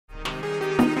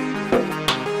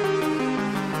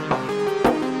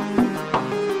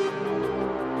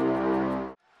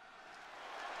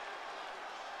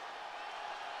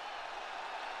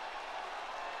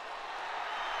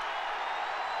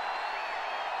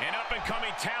An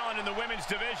up-and-coming talent in the women's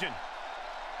division.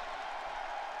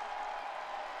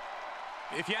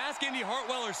 If you ask Indy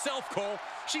Hartwell herself, Cole,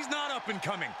 she's not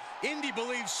up-and-coming. Indy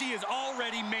believes she is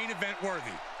already main event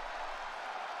worthy.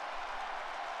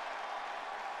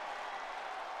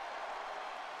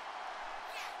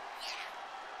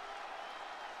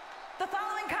 The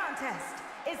following contest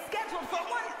is scheduled for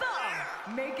one fall,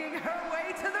 making her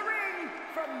way to the ring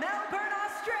from Melbourne,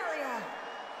 Australia,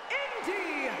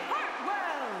 Indy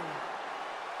Hartwell.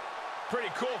 Pretty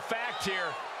cool fact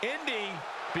here. Indy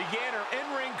began her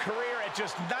in-ring career at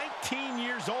just 19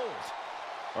 years old.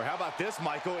 Or how about this,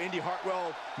 Michael? Indy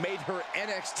Hartwell made her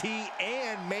NXT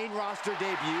and main roster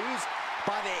debuts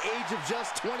by the age of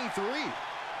just 23.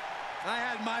 I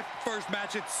had my first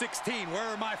match at 16. Where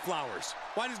are my flowers?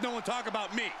 Why does no one talk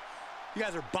about me? You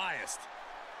guys are biased.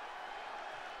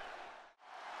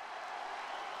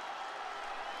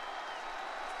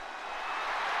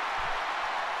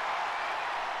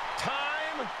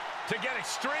 Time to get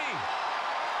extreme.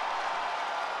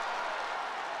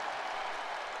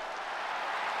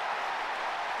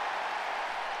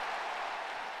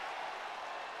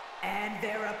 And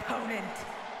their opponent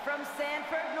from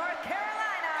Sanford, North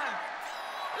Carolina,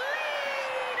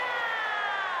 Lita!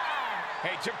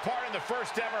 Hey, took part in the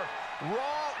first ever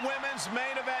Raw Women's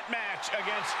Main Event match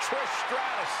against Trish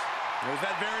Stratus. It was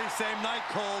that very same night,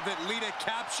 Cole, that Lita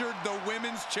captured the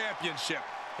Women's Championship.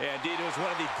 Yeah, indeed, it was one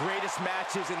of the greatest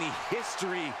matches in the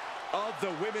history of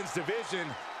the women's division.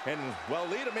 And, well,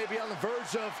 Lita may be on the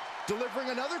verge of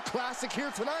delivering another classic here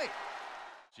tonight.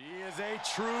 She is a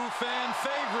true fan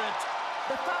favorite.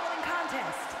 The following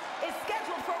contest is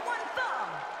scheduled for one fall,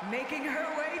 making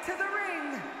her way to the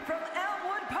ring from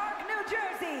Elmwood Park, New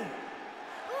Jersey,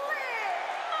 Liv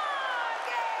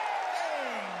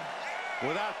Morgan!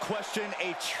 Without question,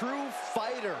 a true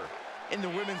fighter in the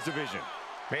women's division.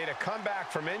 Made a comeback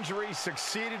from injury,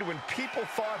 succeeded when people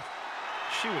thought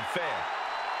she would fail.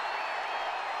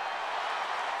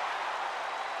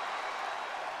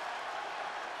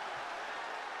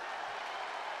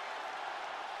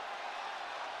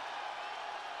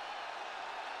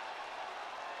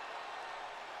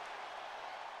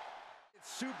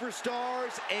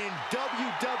 Superstars in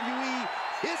WWE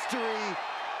history.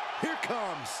 Here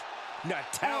comes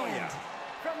Natalya. And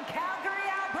from Calgary,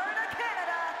 Alberta,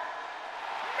 Canada,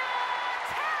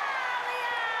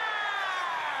 Natalya!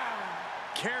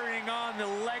 Carrying on the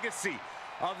legacy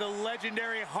of the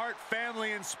legendary Hart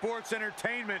family in sports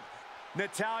entertainment,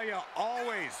 Natalya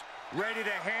always ready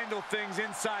to handle things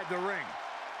inside the ring.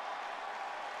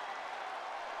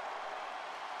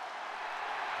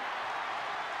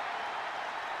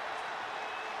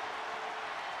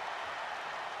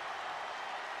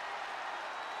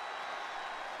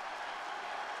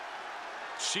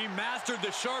 She mastered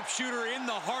the sharpshooter in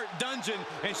the Hart dungeon,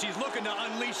 and she's looking to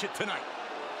unleash it tonight.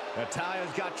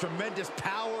 Natalya's got tremendous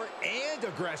power and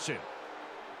aggression.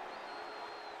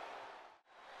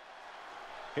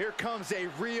 Here comes a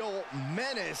real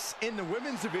menace in the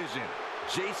women's division,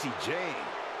 Jacy Jayne.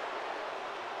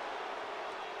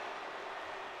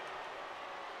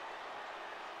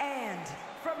 And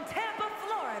from Tampa,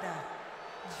 Florida,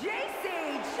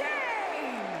 Jacy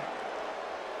Jayne!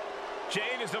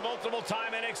 Jayne is the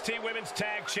multiple-time NXT Women's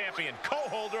Tag Champion,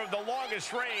 co-holder of the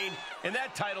longest reign in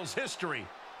that title's history.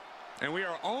 And we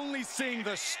are only seeing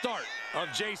the start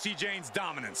of Jacy Jayne's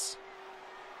dominance.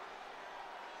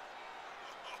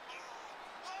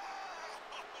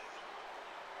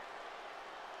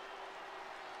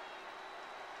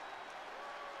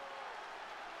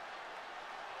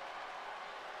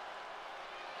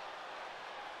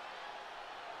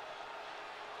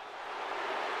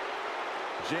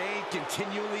 Jayne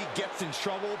continually gets in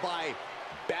trouble by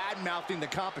bad-mouthing the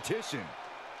competition.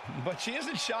 But she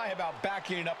isn't shy about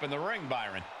backing it up in the ring,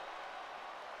 Byron.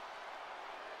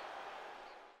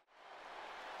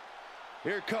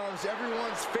 Here comes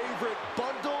everyone's favorite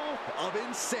bundle of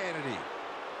insanity.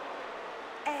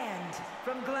 And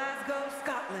from Glasgow,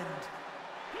 Scotland,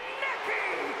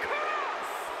 Nikki Cross!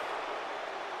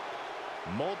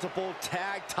 Multiple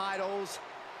tag titles,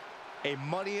 a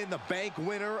Money in the Bank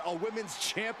winner, a women's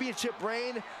championship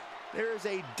reign. There is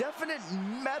a definite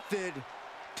method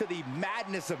to the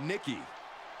madness of Nikki.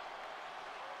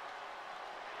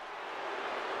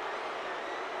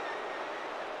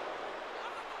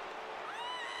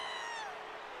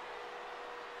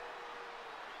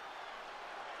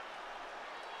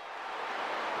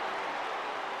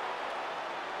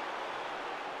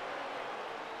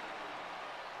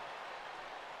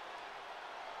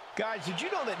 Guys, did you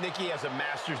know that Nikki has a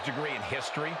master's degree in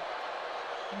history?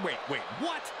 Wait,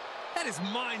 what? That is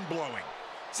mind-blowing.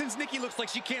 since Nikki looks like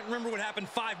she can't remember what happened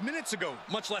 5 minutes ago,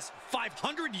 much less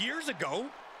 500 years ago.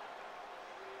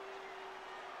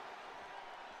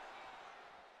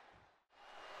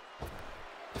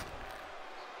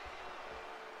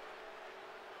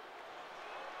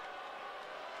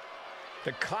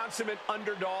 The consummate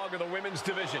underdog of the women's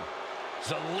division,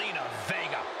 Zelina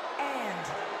Vega. And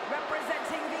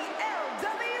representing the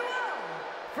LWO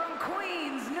from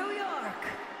Queens, New York,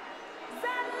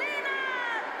 Zelina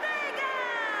Vega!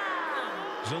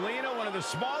 Zelina, one of the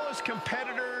smallest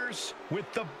competitors with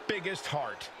the biggest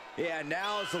heart. Yeah,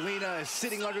 now Zelina is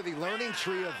sitting under the learning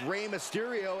tree of Rey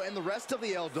Mysterio and the rest of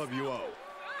the LWO.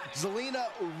 Zelina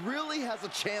really has a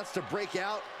chance to break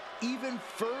out even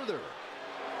further.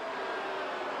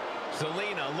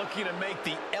 Zelina looking to make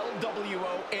the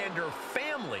LWO and her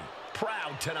family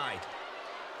proud tonight.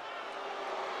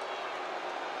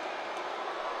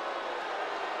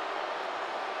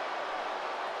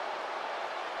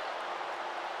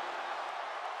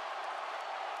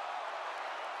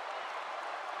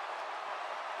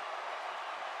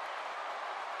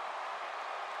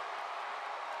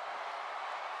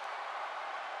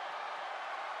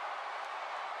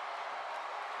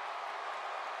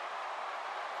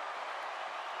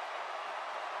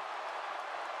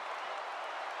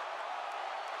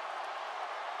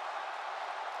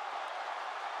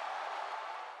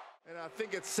 And I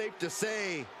think it's safe to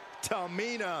say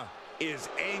Tamina is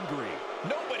angry.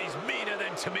 Nobody's meaner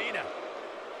than Tamina.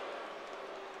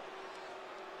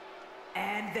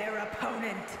 And their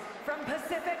opponent from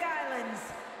Pacific Islands,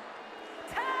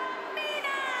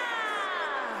 Tamina!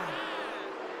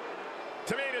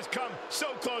 Tamina's come so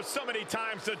close so many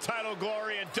times to title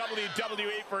glory in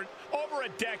WWE for over a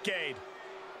decade.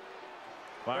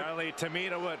 Finally,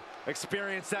 Tamina would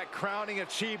experience that crowning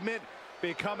achievement,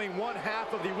 becoming one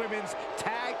half of the women's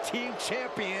tag team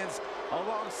champions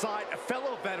alongside a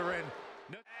fellow veteran.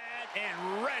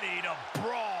 And ready to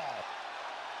brawl.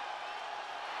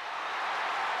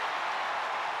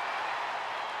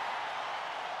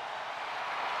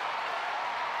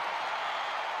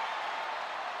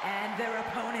 And their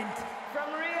opponent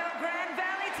from Rio Grande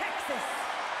Valley, Texas,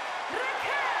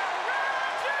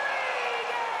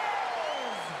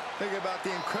 Think about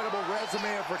the incredible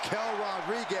resume of Raquel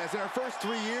Rodriguez. In her first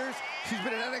 3 years, she's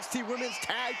been an NXT Women's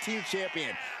Tag Team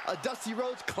Champion, a Dusty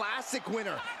Rhodes Classic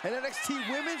winner, an NXT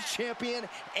Women's Champion,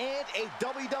 and a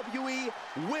WWE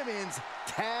Women's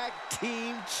Tag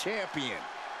Team Champion.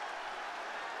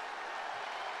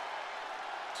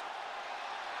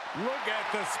 Look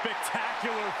at the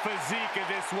spectacular physique of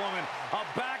this woman. A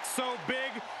back so big,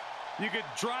 you could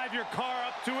drive your car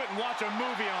up to it and watch a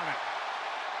movie on it.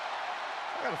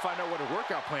 I gotta find out what her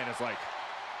workout plan is like.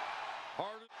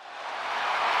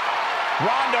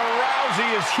 Ronda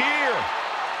Rousey is here.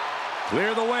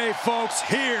 Clear the way, folks.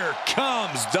 Here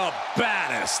comes the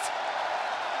baddest.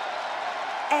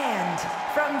 And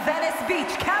from Venice Beach,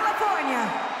 California,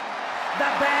 the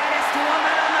baddest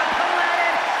woman on the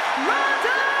planet,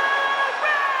 Ronda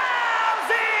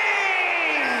Rousey!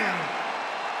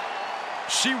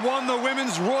 She won the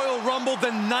Women's Royal Rumble the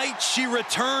night she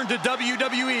returned to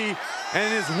WWE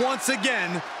and is once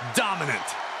again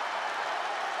dominant.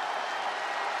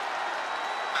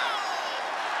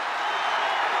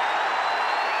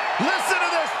 Listen to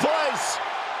this place.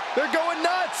 They're going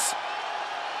nuts.